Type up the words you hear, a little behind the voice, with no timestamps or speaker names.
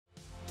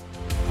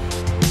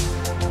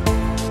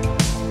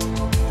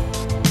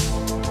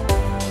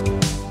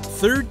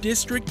3rd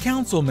District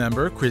Council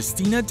member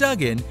Christina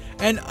Duggan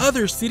and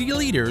other city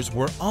leaders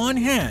were on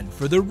hand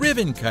for the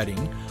ribbon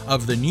cutting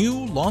of the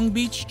new Long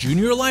Beach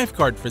Junior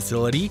Lifeguard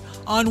Facility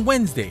on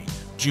Wednesday,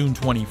 June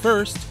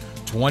 21st,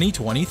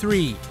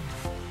 2023.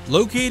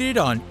 Located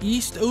on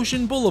East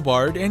Ocean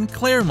Boulevard and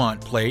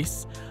Claremont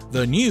Place,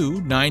 the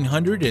new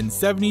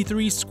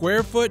 973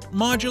 square foot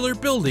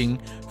modular building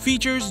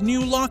features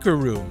new locker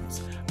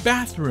rooms,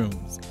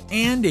 bathrooms,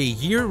 and a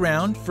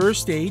year-round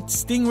first aid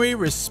stingray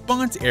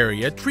response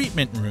area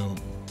treatment room.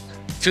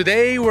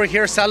 Today we're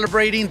here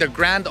celebrating the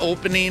grand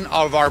opening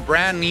of our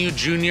brand new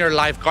Junior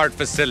Lifeguard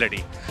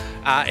Facility.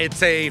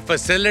 It's a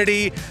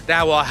facility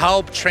that will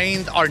help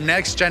train our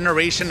next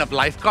generation of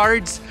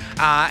lifeguards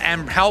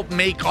and help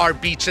make our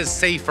beaches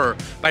safer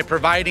by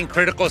providing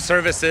critical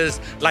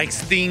services like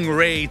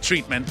stingray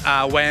treatment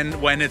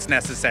when it's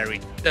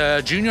necessary.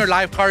 The junior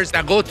lifeguards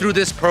that go through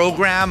this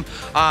program,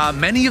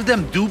 many of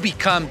them do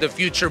become the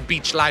future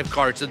beach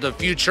lifeguards or the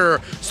future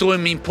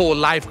swimming pool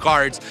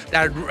lifeguards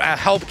that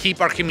help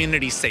keep our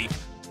community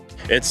safe.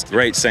 It's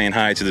great saying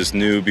hi to this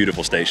new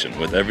beautiful station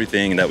with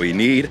everything that we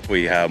need.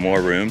 We have more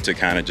room to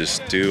kind of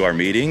just do our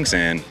meetings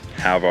and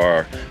have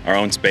our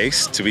own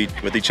space to be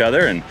with each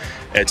other, and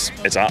it's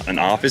an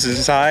office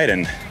inside,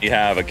 and you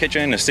have a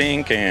kitchen, a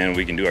sink, and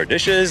we can do our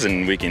dishes,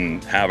 and we can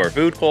have our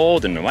food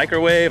cold and a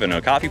microwave and a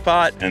coffee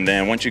pot. And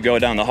then once you go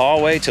down the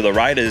hallway, to the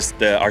right is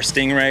our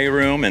stingray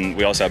room, and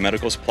we also have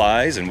medical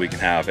supplies, and we can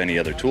have any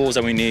other tools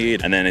that we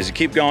need. And then as you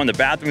keep going, the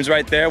bathroom's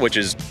right there, which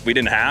is we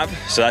didn't have,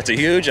 so that's a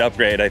huge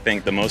upgrade, I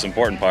think the most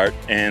important part.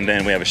 And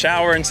then we have a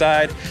shower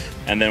inside.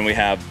 And then we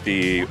have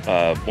the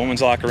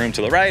women's locker room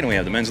to the right, and we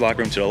have the men's locker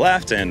room to the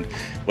left. And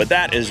what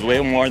that is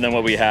way more than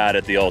what we had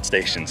at the old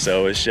station.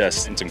 So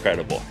it's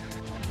incredible.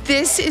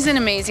 This is an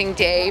amazing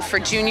day for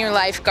junior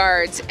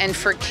lifeguards and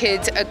for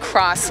kids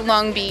across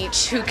Long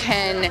Beach who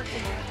can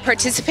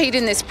participate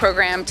in this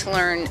program to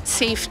learn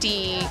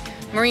safety,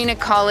 marine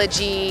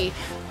ecology.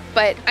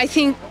 But I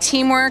think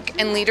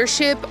teamwork and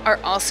leadership are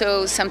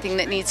also something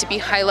that needs to be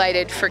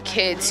highlighted for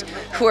kids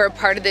who are a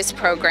part of this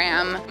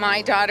program.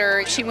 My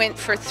daughter, she went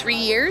for 3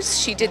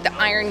 years. She did the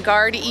Iron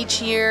Guard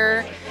each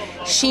year.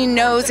 She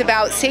knows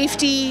about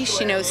safety,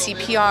 she knows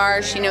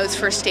CPR, she knows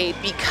first aid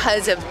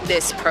because of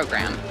this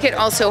program. It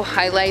also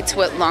highlights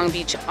what Long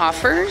Beach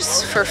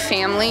offers for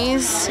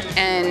families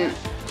and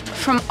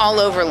from all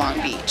over Long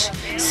Beach.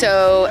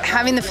 So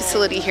having the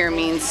facility here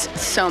means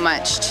so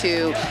much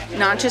to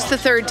not just the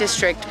 3rd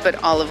District, but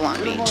all of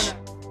Long Beach.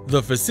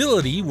 The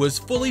facility was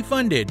fully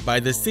funded by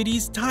the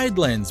city's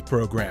Tidelands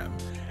program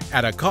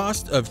at a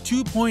cost of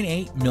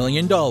 $2.8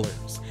 million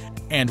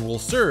and will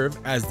serve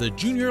as the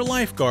Junior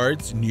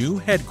Lifeguard's new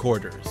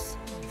headquarters.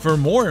 For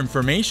more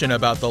information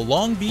about the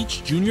Long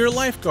Beach Junior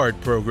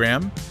Lifeguard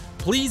program,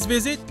 please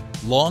visit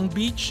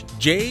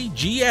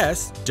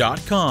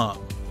longbeachjgs.com.